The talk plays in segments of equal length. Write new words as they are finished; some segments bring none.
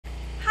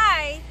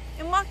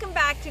and welcome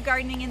back to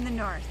Gardening in the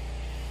North.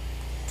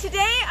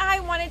 Today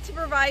I wanted to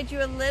provide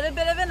you a little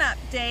bit of an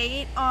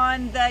update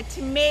on the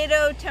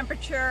tomato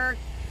temperature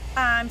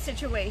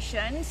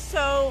situation.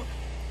 So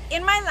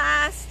in my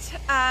last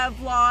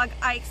vlog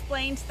I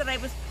explained that I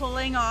was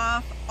pulling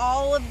off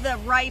all of the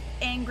ripe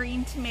and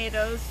green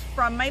tomatoes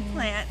from my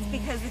plants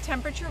because the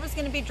temperature was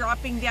going to be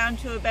dropping down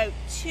to about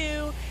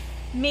 2,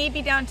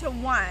 maybe down to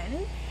 1.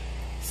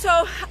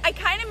 So I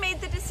kind of made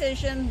the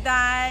decision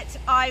that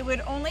I would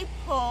only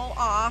pull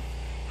off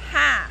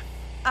half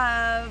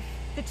of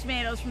the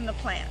tomatoes from the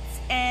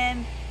plants.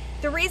 And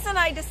the reason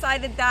I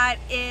decided that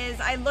is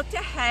I looked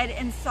ahead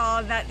and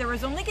saw that there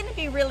was only going to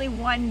be really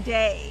one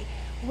day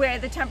where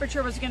the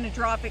temperature was going to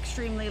drop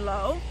extremely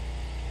low.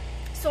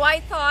 So I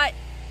thought,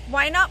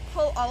 why not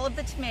pull all of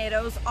the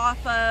tomatoes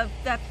off of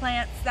the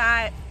plants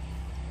that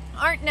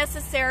aren't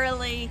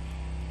necessarily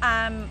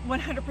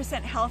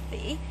 100%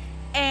 healthy,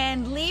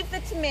 and leave the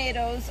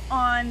tomatoes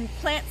on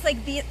plants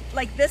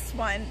like this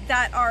one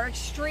that are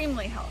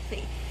extremely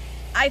healthy.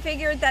 I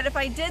figured that if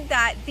I did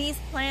that, these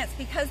plants,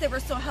 because they were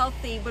so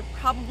healthy, would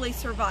probably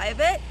survive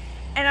it.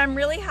 And I'm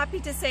really happy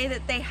to say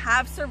that they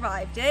have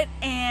survived it.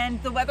 And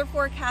the weather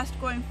forecast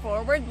going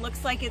forward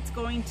looks like it's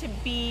going to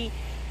be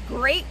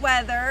great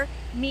weather,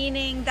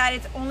 meaning that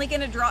it's only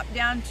going to drop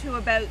down to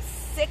about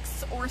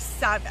 6 or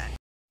 7.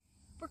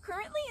 We're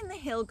currently in the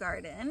hill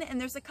garden, and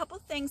there's a couple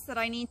things that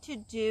I need to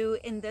do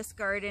in this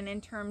garden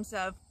in terms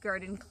of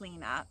garden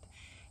cleanup.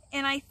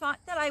 And I thought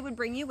that I would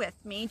bring you with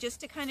me just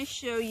to kind of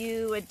show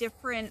you a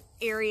different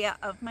area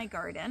of my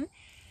garden.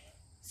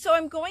 So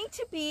I'm going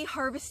to be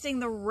harvesting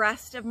the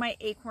rest of my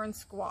acorn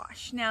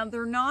squash. Now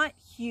they're not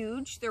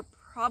huge, they're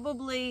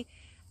probably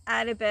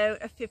at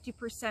about a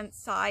 50%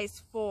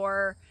 size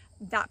for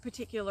that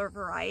particular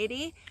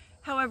variety.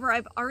 However,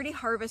 I've already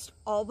harvested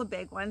all the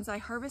big ones. I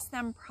harvested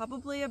them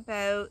probably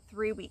about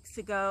 3 weeks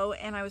ago,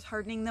 and I was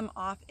hardening them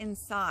off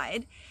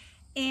inside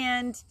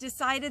and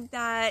decided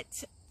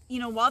that, you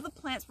know, while the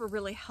plants were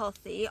really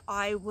healthy,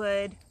 I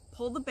would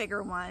pull the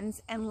bigger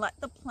ones and let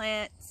the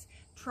plants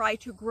try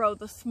to grow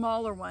the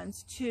smaller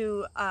ones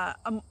to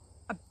a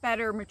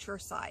better mature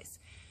size.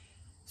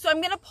 So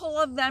I'm going to pull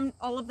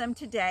all of them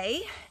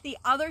today. The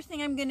other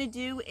thing I'm going to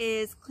do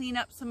is clean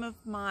up some of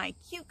my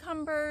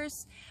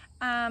cucumbers,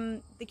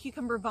 the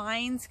cucumber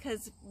vines,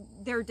 because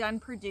they're done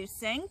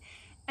producing.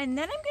 And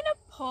then I'm going to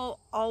pull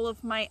all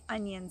of my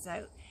onions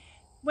out.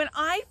 When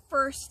I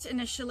first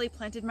initially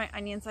planted my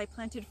onions, I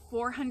planted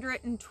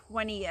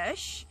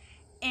 420-ish,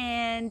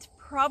 and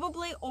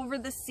probably over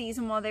the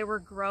season while they were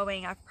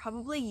growing, I've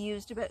probably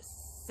used about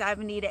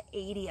 70 to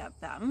 80 of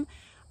them.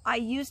 I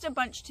used a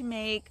bunch to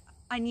make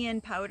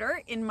onion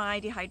powder in my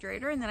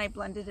dehydrator, and then I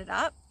blended it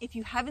up. If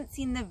you haven't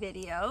seen the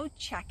video,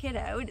 check it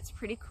out. It's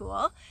pretty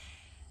cool.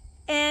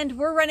 And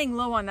we're running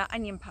low on that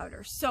onion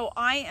powder, so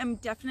I am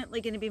definitely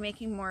going to be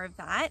making more of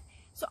that.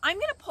 So I'm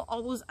going to pull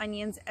all those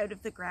onions out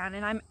of the ground,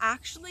 and I'm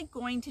actually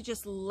going to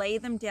just lay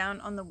them down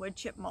on the wood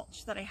chip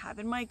mulch that I have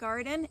in my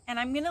garden, and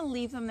I'm going to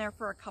leave them there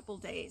for a couple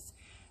days.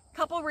 A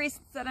couple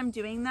reasons that I'm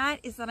doing that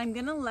is that I'm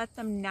going to let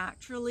them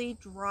naturally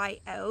dry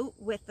out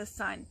with the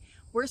sun.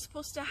 We're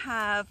supposed to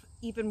have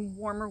even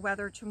warmer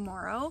weather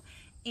tomorrow,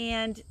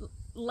 and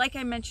like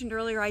I mentioned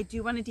earlier, I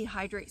do want to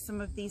dehydrate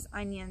some of these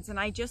onions, and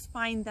I just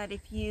find that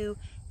if you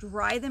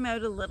dry them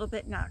out a little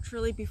bit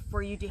naturally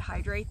before you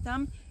dehydrate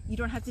them, you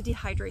don't have to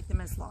dehydrate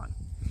them as long.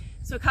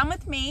 So come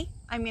with me.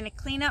 I'm going to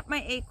clean up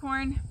my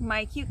acorn,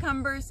 my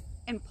cucumbers,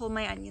 and pull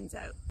my onions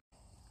out.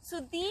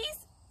 So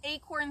these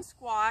acorn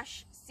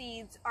squash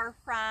seeds are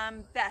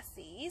from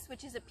Bessie's,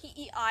 which is a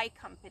PEI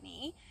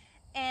company,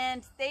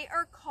 and they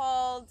are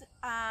called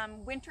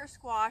Winter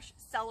Squash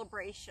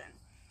Celebration.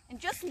 And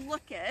just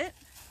look at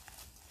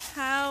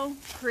how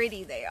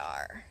pretty they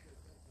are.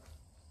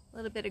 A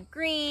little bit of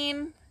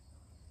green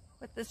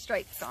with the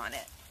stripes on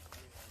it.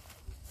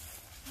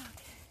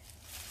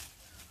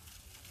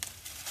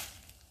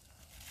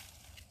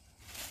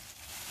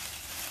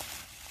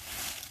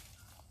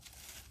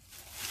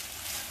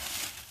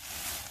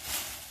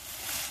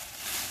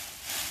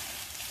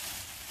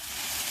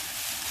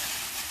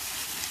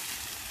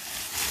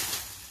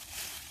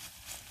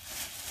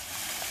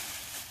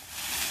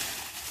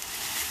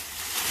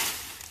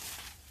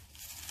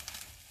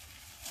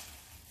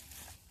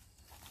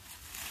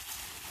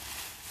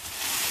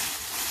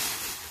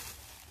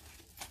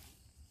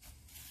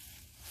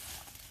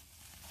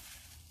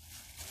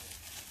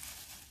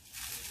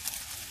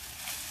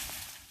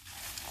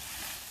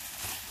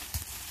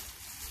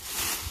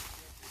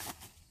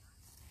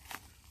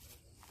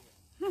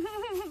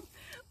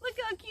 Look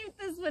how cute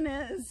this one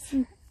is.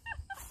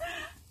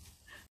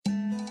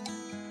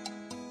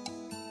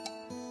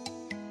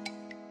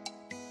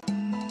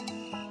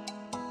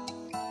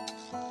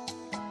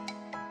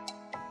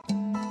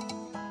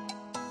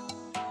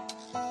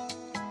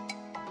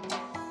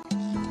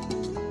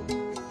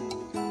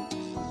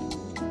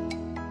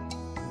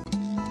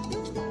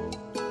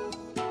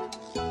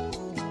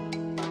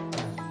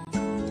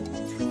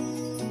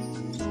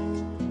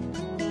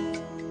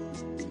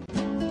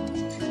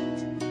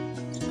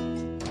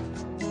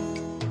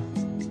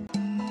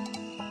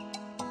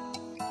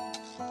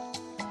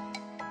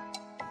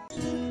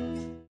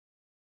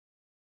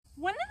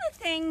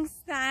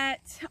 things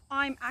that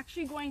I'm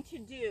actually going to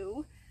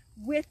do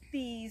with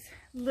these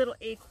little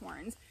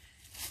acorns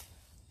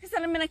is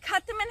that I'm going to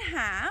cut them in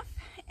half,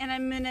 and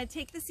I'm going to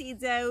take the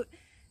seeds out,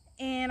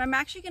 and I'm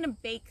actually going to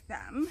bake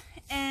them.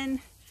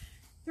 And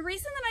the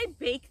reason that I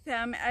bake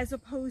them as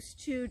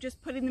opposed to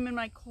just putting them in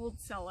my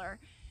cold cellar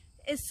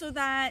is so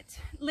that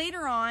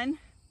later on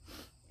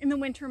in the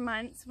winter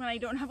months, when I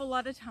don't have a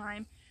lot of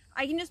time,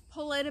 I can just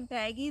pull out a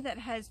baggie that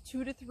has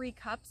 2 to 3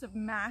 cups of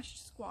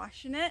mashed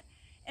squash in it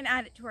and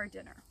add it to our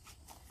dinner.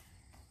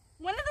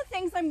 One of the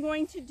things I'm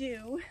going to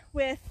do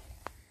with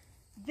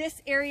this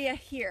area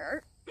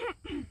here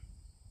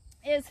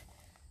is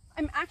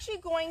I'm actually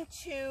going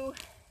to,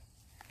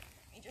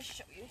 let me just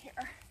show you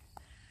here.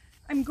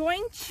 I'm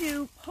going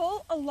to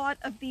pull a lot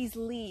of these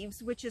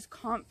leaves, which is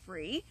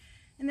Comfrey,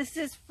 and this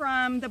is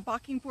from the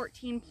Bocking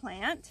 14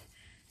 plant.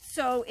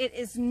 So it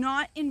is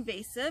not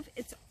invasive.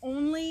 It's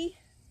only,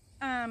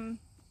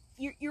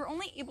 you're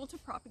only able to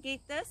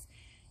propagate this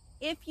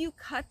if you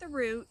cut the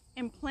root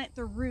and plant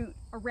the root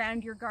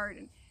around your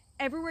garden.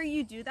 Everywhere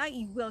you do that,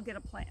 you will get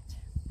a plant.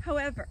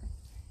 However,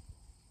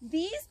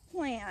 these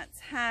plants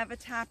have a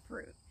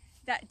taproot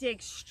that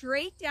digs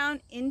straight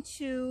down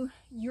into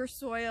your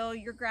soil,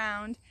 your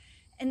ground,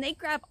 and they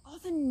grab all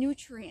the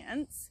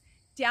nutrients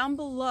down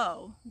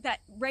below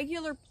that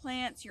regular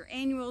plants, your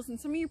annuals, and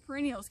some of your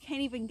perennials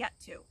can't even get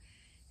to.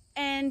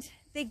 And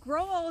they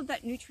grow all of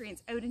that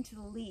nutrients out into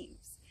the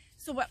leaves.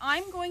 So what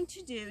I'm going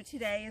to do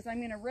today is I'm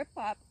going to rip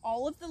up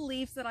all of the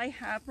leaves that I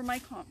have for my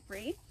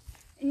Comfrey.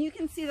 And you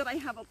can see that I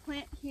have a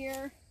plant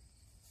here,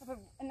 I have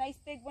a nice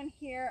big one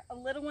here, a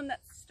little one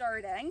that's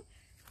starting.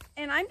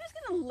 And I'm just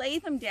going to lay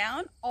them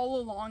down all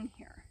along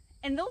here.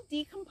 And they'll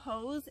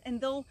decompose and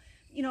they'll,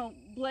 you know,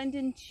 blend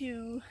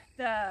into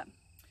the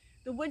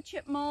wood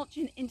chip mulch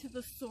and into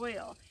the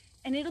soil.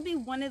 And it'll be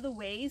one of the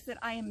ways that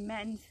I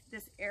amend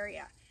this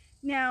area.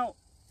 Now,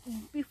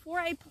 before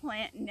I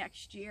plant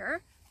next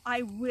year,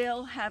 I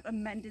will have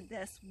amended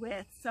this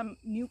with some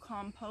new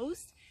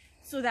compost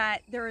so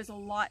that there is a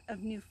lot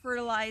of new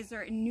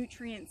fertilizer and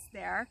nutrients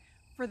there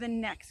for the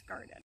next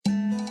garden.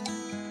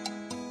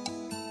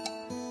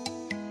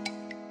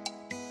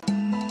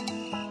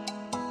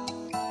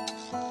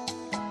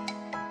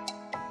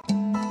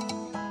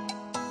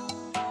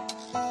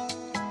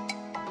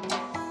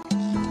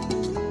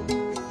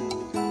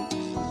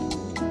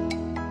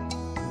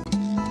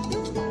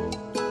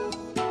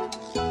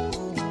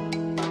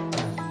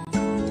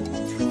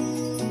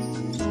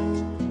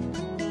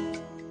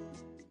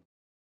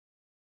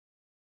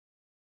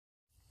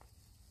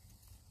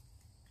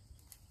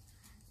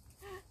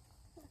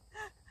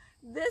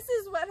 This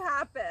is what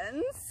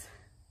happens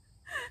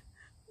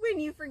when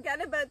you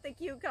forget about the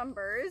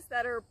cucumbers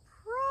that are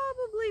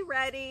probably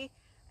ready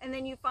and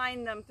then you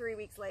find them 3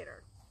 weeks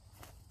later.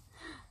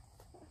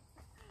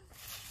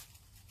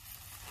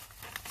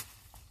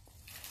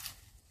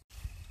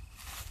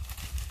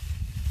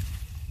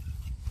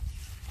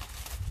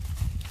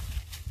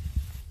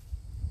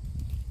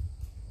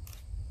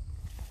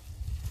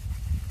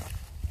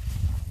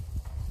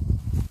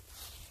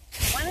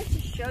 I wanted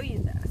to show you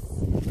this.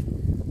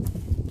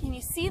 Can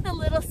you see the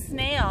little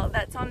snail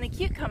that's on the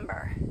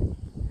cucumber?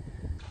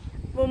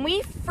 When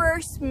we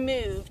first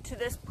moved to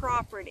this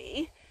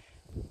property,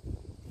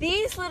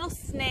 these little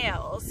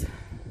snails,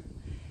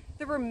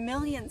 there were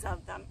millions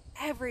of them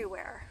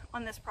everywhere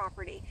on this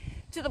property,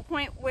 to the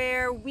point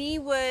where we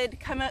would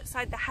come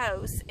outside the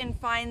house and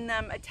find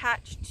them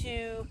attached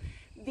to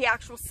the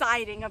actual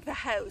siding of the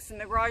house and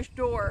the garage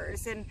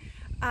doors. And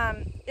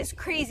it's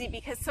crazy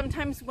because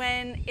sometimes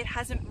when it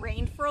hasn't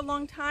rained for a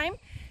long time,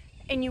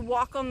 and you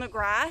walk on the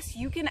grass,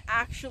 you can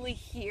actually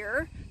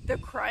hear the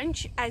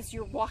crunch as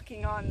you're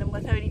walking on them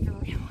without even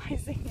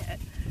realizing it.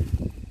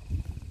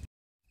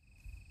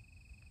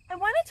 I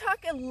want to talk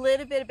a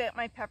little bit about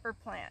my pepper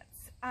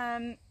plants.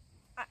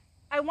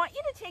 I want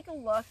you to take a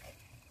look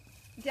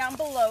down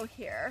below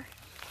here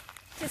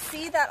to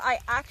see that I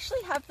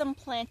actually have them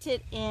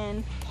planted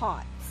in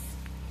pots.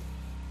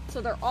 So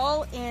they're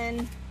all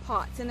in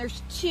pots, and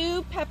there's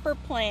 2 pepper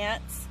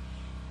plants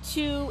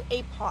to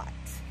a pot.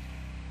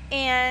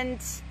 And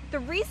the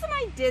reason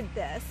I did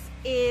this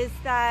is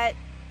that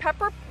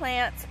pepper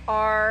plants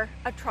are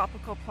a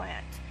tropical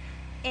plant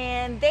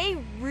and they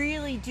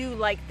really do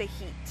like the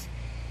heat.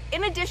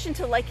 In addition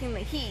to liking the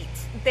heat,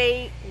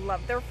 they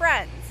love their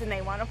friends and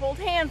they want to hold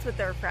hands with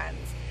their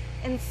friends.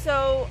 And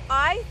so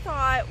I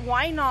thought,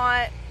 why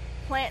not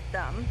plant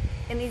them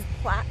in these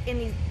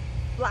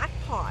black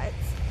pots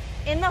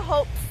in the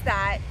hopes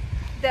that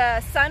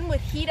the sun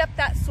would heat up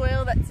that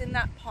soil that's in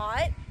that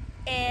pot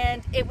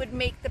and it would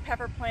make the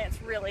pepper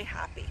plants really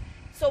happy.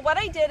 So what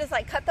I did is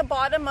I cut the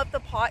bottom of the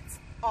pots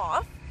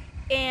off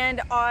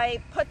and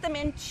I put them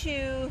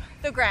into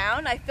the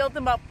ground. I filled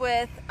them up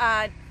with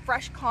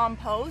fresh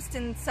compost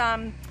and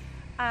some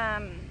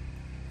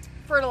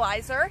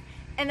fertilizer.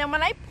 And then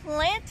when I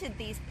planted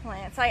these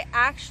plants, I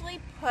actually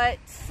put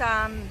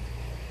some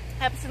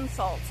Epsom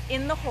salts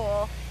in the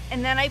hole,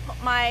 and then I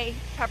put my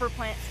pepper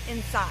plants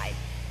inside.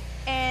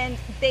 And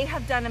they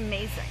have done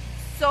amazing.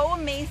 so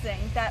amazing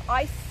that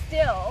I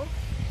still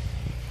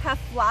have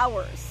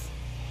flowers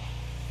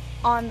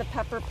on the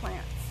pepper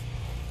plants,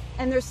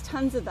 and there's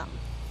tons of them.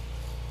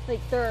 Like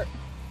they're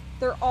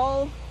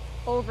all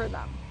over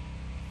them.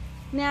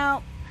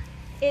 Now,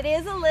 it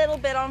is a little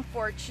bit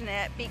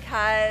unfortunate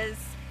because,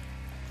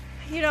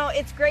 you know,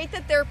 it's great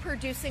that they're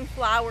producing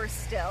flowers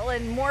still,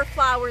 and more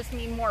flowers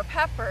mean more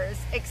peppers,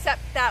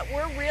 except that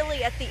we're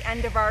really at the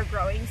end of our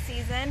growing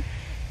season.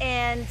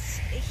 And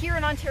here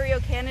in Ontario,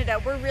 Canada,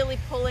 we're really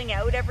pulling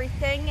out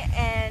everything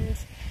and,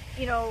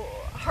 you know,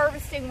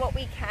 harvesting what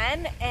we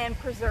can and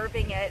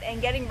preserving it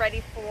and getting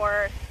ready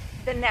for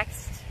the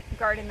next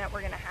garden that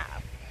we're gonna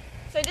have.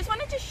 So I just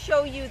wanted to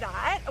show you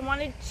that. I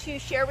wanted to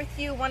share with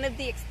you one of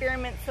the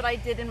experiments that I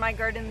did in my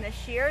garden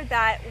this year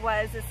that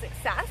was a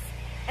success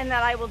and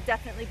that I will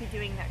definitely be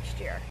doing next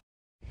year.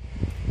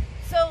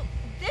 So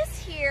this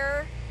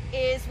here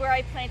is where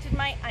I planted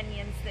my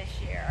onions this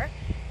year,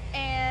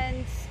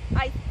 and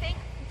I think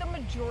the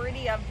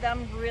majority of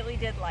them really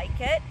did like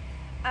it.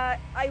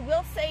 I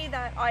will say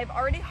that I've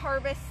already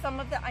harvested some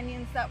of the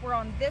onions that were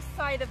on this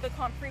side of the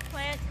Comfrey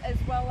plant as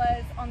well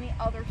as on the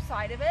other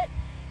side of it.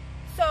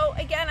 So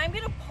again, I'm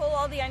going to pull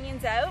all the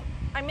onions out.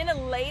 I'm going to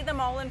lay them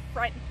all in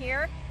front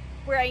here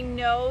where I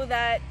know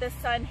that the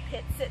sun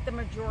hits it the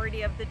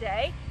majority of the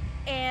day,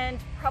 and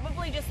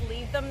probably just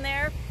leave them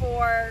there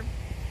for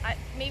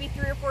maybe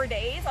 3 or 4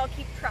 days. I'll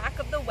keep track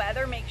of the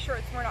weather, make sure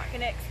we're not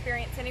going to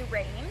experience any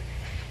rain,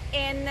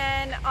 and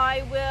then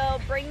I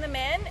will bring them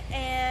in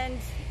and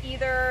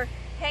either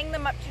hang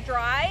them up to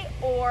dry,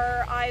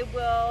 or I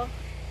will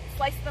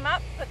slice them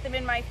up, put them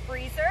in my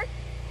freezer,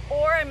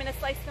 or I'm going to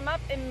slice them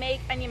up and make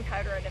onion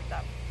powder out of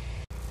them.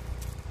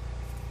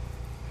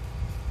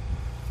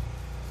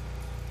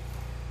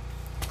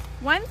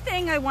 One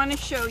thing I want to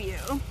show you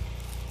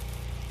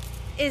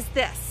is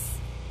this.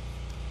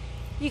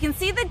 You can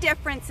see the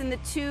difference in the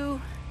two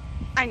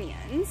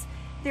onions.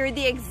 They're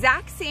the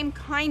exact same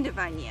kind of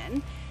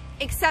onion,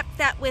 except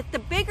that with the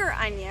bigger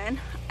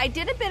onion, I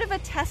did a bit of a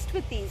test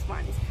with these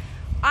ones.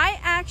 I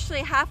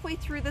actually, halfway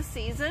through the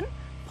season,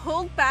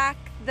 pulled back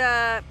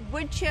the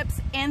wood chips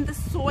and the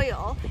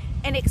soil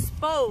and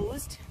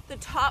exposed the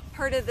top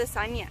part of this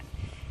onion.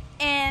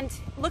 And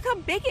look how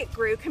big it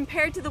grew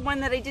compared to the one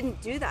that I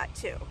didn't do that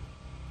to.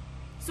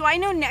 So I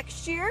know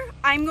next year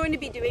I'm going to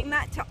be doing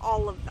that to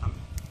all of them.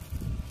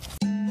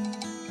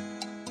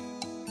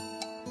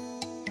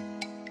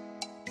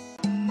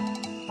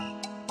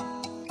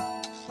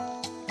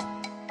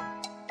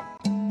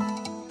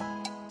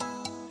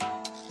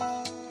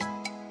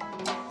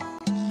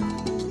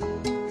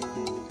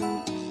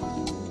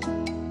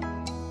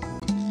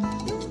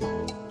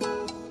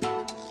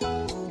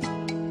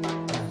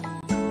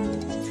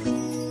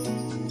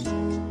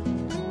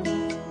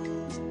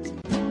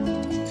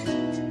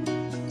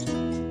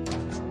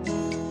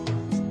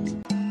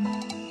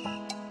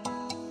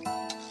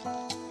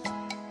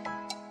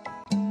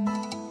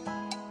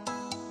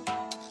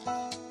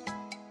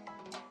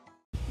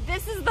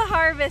 This is the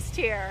harvest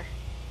here.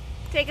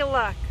 Take a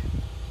look.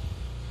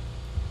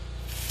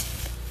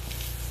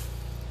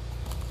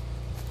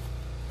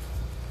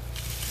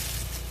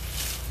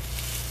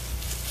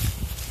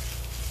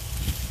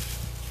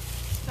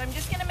 So I'm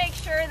just going to make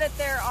sure that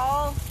they're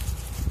all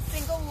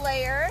single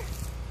layer.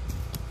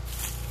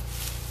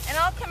 And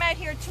I'll come out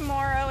here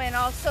tomorrow and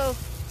also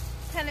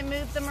kind of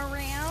move them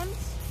around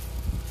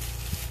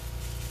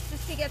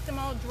just to get them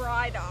all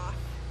dried off.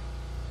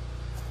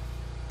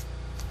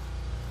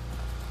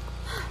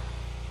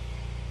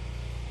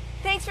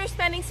 Thanks for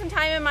spending some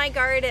time in my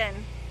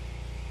garden.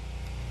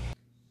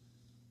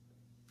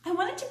 I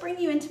wanted to bring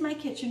you into my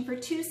kitchen for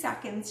 2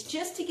 seconds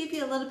just to give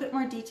you a little bit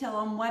more detail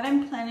on what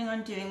I'm planning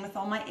on doing with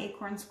all my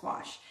acorn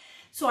squash.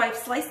 So I've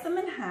sliced them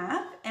in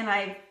half and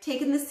I've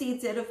taken the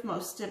seeds out of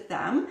most of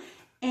them,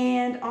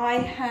 and I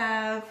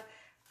have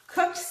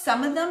cooked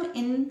some of them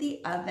in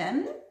the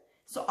oven.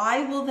 So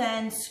I will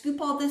then scoop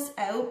all this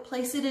out,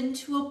 place it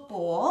into a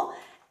bowl,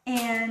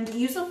 and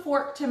use a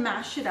fork to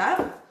mash it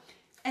up.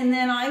 And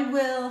then I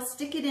will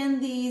stick it in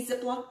the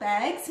Ziploc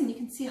bags, and you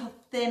can see how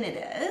thin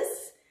it is.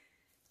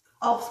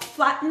 I'll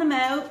flatten them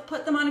out,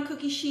 put them on a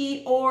cookie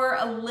sheet or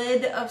a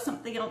lid of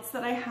something else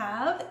that I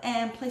have,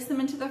 and place them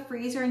into the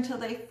freezer until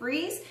they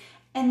freeze.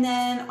 And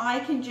then I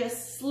can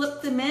just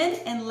slip them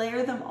in and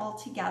layer them all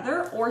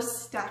together, or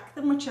stack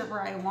them, whichever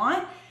I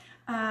want.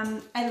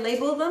 I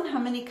label them, how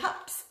many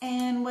cups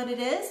and what it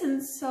is.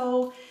 And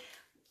so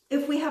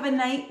if we have a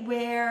night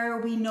where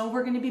we know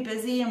we're going to be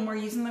busy and we're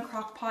using the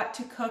crock pot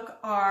to cook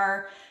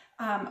our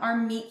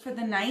meat for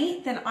the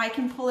night, then I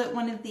can pull out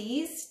one of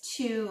these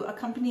to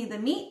accompany the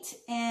meat,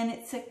 and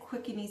it's a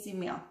quick and easy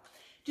meal.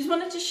 Just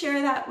wanted to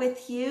share that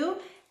with you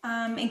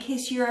in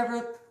case you're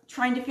ever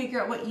trying to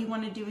figure out what you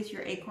want to do with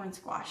your acorn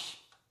squash.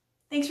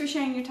 Thanks for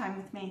sharing your time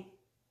with me.